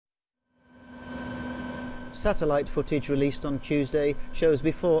Satellite footage released on Tuesday shows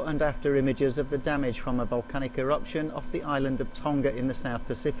before and after images of the damage from a volcanic eruption off the island of Tonga in the South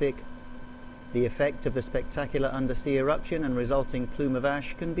Pacific. The effect of the spectacular undersea eruption and resulting plume of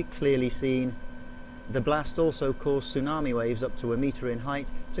ash can be clearly seen. The blast also caused tsunami waves up to a metre in height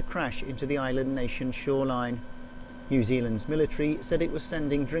to crash into the island nation's shoreline. New Zealand's military said it was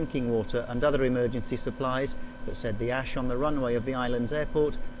sending drinking water and other emergency supplies, but said the ash on the runway of the island's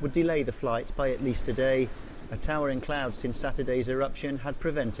airport would delay the flight by at least a day. A towering cloud since Saturday's eruption had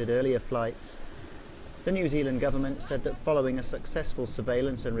prevented earlier flights. The New Zealand government said that following a successful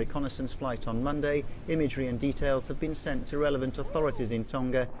surveillance and reconnaissance flight on Monday, imagery and details have been sent to relevant authorities in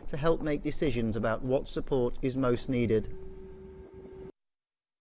Tonga to help make decisions about what support is most needed.